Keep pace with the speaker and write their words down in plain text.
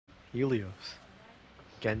Helios.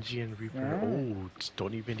 Genji and Reaper. Yeah. Oh,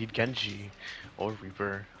 don't even need Genji or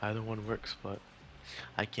Reaper. Either one works, but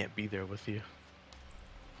I can't be there with you.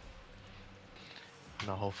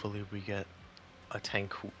 Now hopefully we get a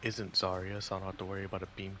tank who isn't Zarya, so I don't have to worry about a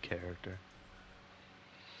beam character.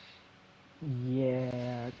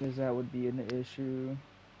 Yeah, because that would be an issue.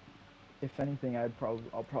 If anything, I'll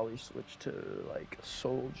probably switch to like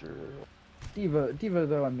soldier. Diva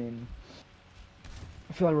though, I mean,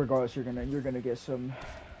 I feel like regardless you're gonna get some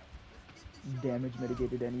damage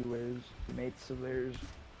mitigated anyways. Mates of theirs.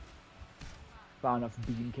 Found enough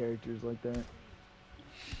beam characters like that.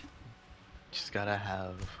 Just gotta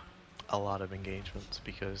have a lot of engagements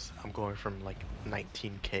because I'm going from like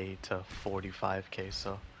 19k to 45k,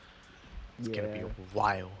 so it's gonna be Yeah. a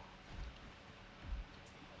while.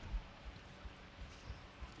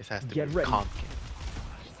 This has to be Get a ready. comp game.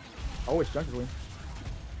 Oh, it's Junker Queen.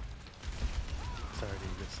 It's already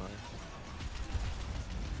a good sign.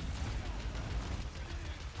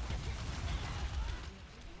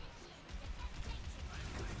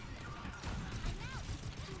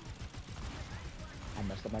 I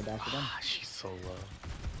messed up my dash again. She's so low.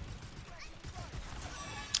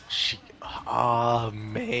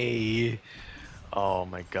 May. Oh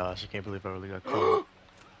my gosh, I can't believe I really got caught.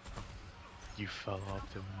 You fell off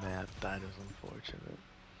the map. That is unfortunate.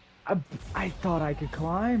 I, I thought I could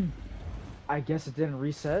climb. I guess it didn't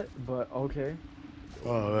reset, but okay.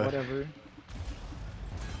 Oh, Whatever.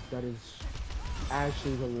 That is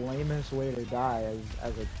actually the lamest way to die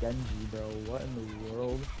as a Genji, bro. What in the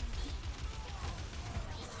world?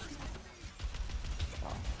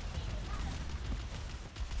 Oh.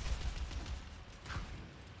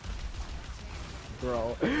 Bro,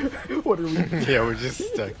 what are we doing? yeah, we're just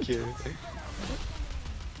stuck here.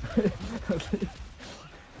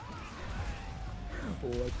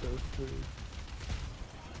 What the frick?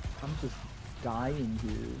 I'm just dying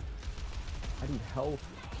here. I need help.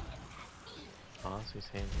 Honestly,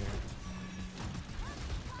 same here.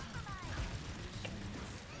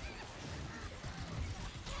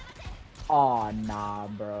 Aw, nah,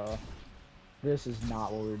 bro. This is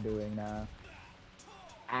not what we're doing now.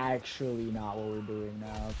 Actually not what we're doing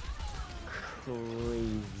now.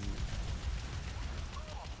 Crazy.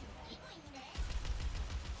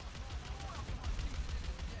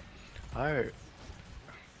 Alright.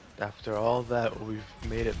 After all that, we've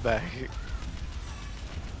made it back.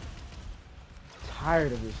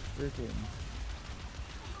 Tired of this freaking.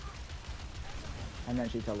 And then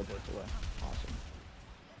she teleports away. Awesome.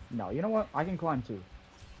 No, you know what? I can climb too.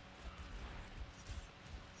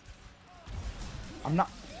 I'm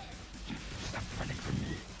not. Stop running from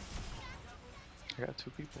me. I got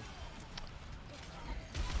 2 people.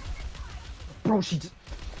 Bro, she just.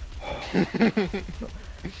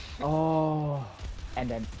 Oh. And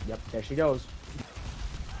then, yep, there she goes.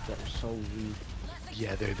 They're so weak.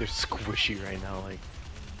 Yeah, they're squishy right now. Like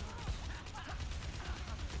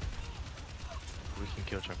we can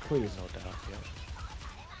kill Junker, Please. no doubt. Yep.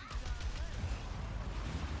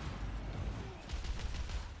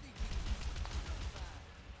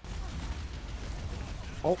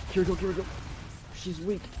 Oh, Kiriko. She's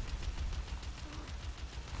weak.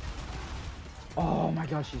 Oh my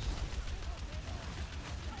gosh, she's.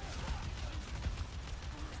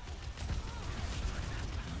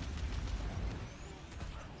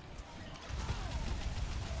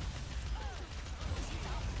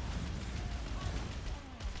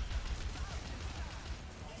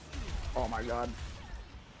 Oh my god.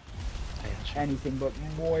 Anything but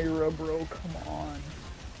Moira, bro. Come on.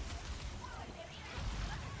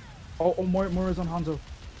 Oh, Moira's on Hanzo.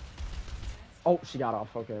 Oh, she got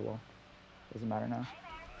off. Okay, well. Doesn't matter now.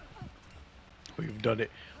 We've done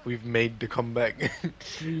it. We've made the comeback.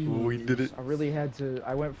 We did it. I really had to.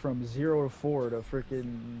 I went from 0 to 4 to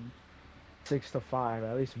freaking 6 to 5. I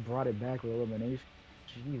at least brought it back with elimination.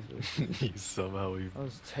 Jesus. Somehow we. That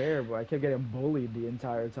was terrible. I kept getting bullied the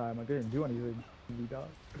entire time. I couldn't do anything.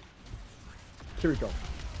 Kiriko.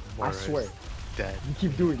 I swear. Dead. You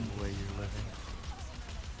keep doing the way you're living.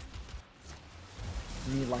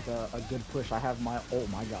 You need like a good push. I have my. Oh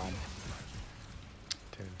my god.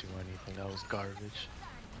 Didn't do anything. That was garbage.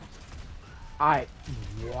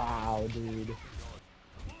 Wow, dude.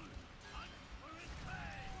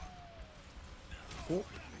 Cool.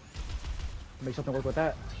 Make something work with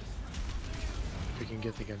that. We can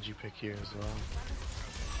get the Genji pick here as well.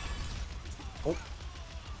 Oh.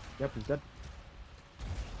 Yep, he's dead.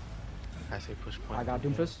 I say push point. I got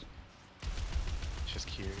Doomfist. Just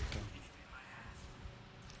Kiriko.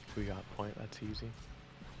 We got point. That's easy.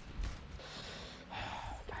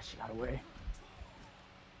 Gosh, she got away.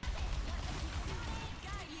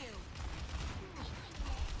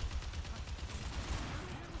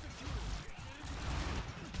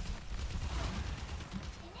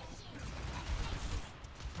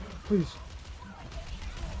 please.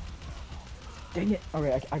 Dang it.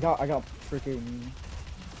 Okay, I got freaking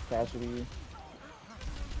capacity.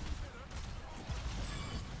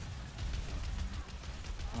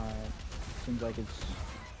 Alright. Seems like it's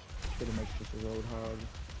pretty much just a roadhog.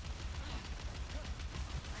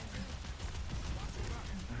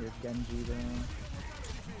 I hear Genji though.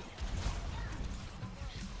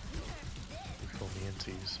 You pull me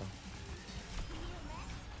into you, so.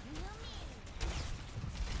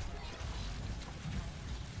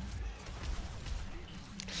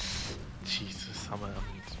 Jesus, I'm gonna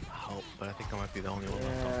need some help, but I think I might be the only one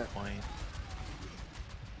left on point.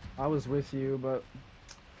 I was with you, but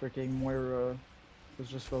freaking Moira was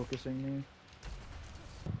just focusing me.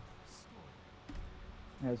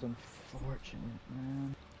 That's unfortunate,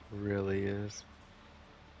 man. Really is.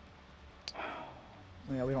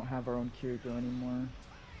 Yeah, we don't have our own Kiriko anymore.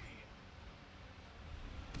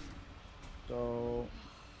 So...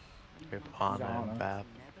 We have Ana and Bap.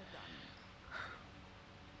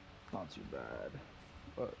 Not too bad,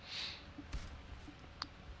 but...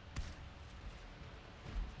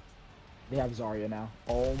 They have Zarya now.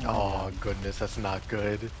 Oh my god. Goodness, that's not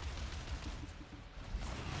good.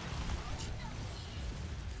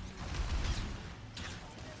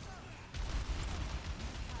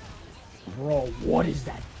 Bro, what is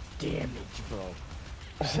that damage, bro?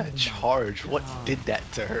 What's that charge? What did that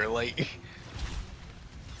to her? Like...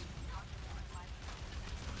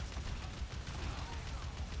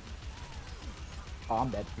 Oh, I'm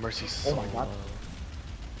dead. Mercy's so my god. low.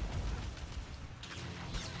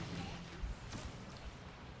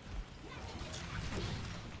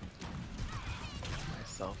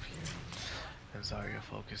 Myself here. And Zarya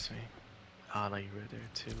focused me. Ana, you were there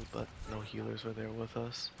too, but no healers were there with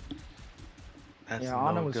us. That's Yeah, no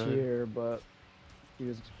Ana was good. here, but he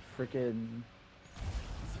was freaking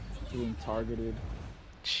being targeted.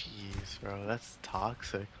 Jeez, bro, that's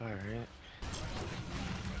toxic. Alright.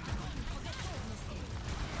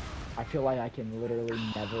 I feel like I can literally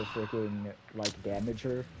never freaking, like, damage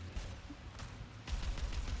her.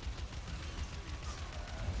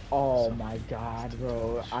 Oh my god,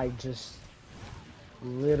 bro. I just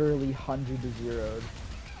literally 100 to 0'd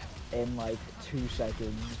in, like, 2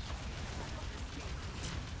 seconds.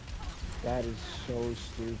 That is so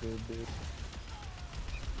stupid, dude.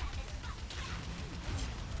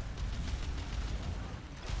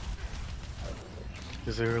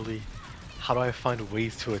 Literally, how do I find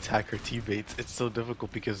ways to attack her teammates? It's so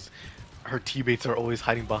difficult because her teammates are always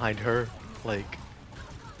hiding behind her. Like,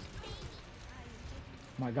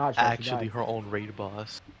 My god, actually her own raid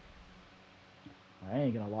boss. I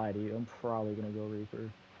ain't gonna lie to you, I'm probably gonna go Reaper.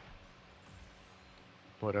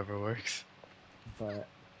 Whatever works. But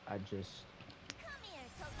I just...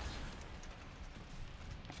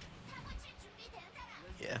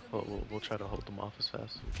 Yeah, we'll try to hold them off as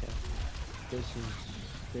fast as we can.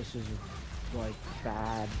 This is like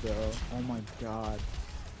bad, bro. Oh my god.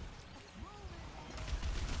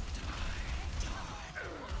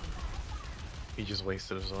 He just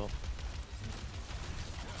wasted his ult.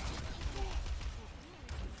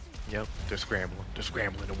 Yep, they're scrambling. They're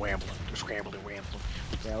scrambling and wambling. They're scrambling and wambling.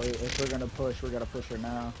 Yeah, if we're gonna push, we gotta push her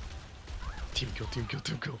now. Team kill, team kill,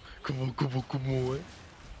 team kill. Come on, come on, come on.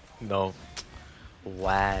 No.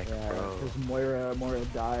 Whack, Yeah, bro. because Moira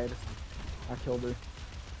died. I killed her.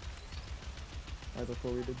 Right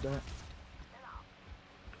before we did that.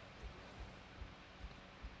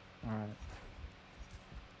 Alright.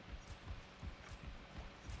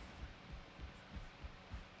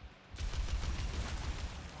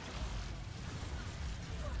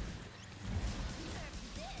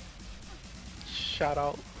 Shout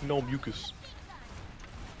out, no mucus.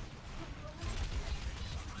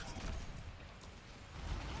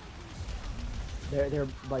 They're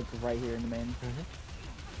like right here in the main.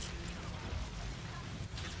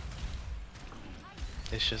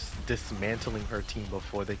 It's just dismantling her team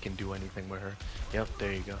before they can do anything with her. Yep,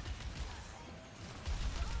 there you go.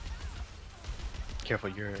 Careful,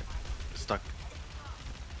 you're stuck.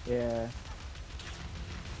 Yeah.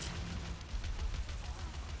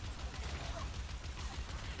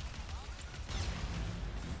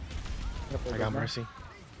 Yep, I got Mercy.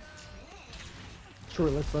 Sure,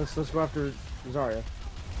 let's go after Zarya.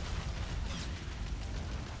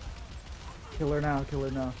 Kill her now, kill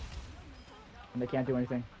her now. And they can't do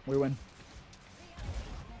anything. We win.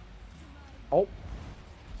 Oh.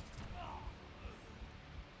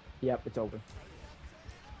 Yep, it's over.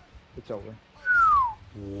 It's over.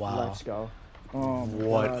 Wow. Let's go. Oh my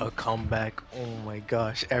what God. a comeback. Oh my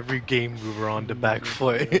gosh. Every game we were on the back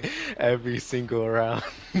foot. Every single round.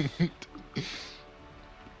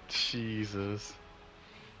 Jesus.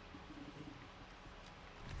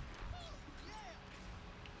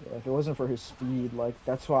 Yeah, if it wasn't for his speed, like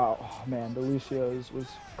that's why. Oh man, the Lucio's was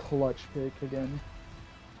clutch pick again.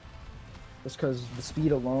 Just because the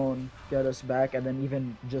speed alone get us back, and then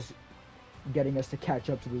even just getting us to catch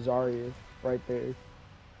up to the Zarya right there.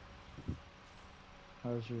 I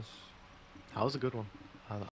was just That was a good one.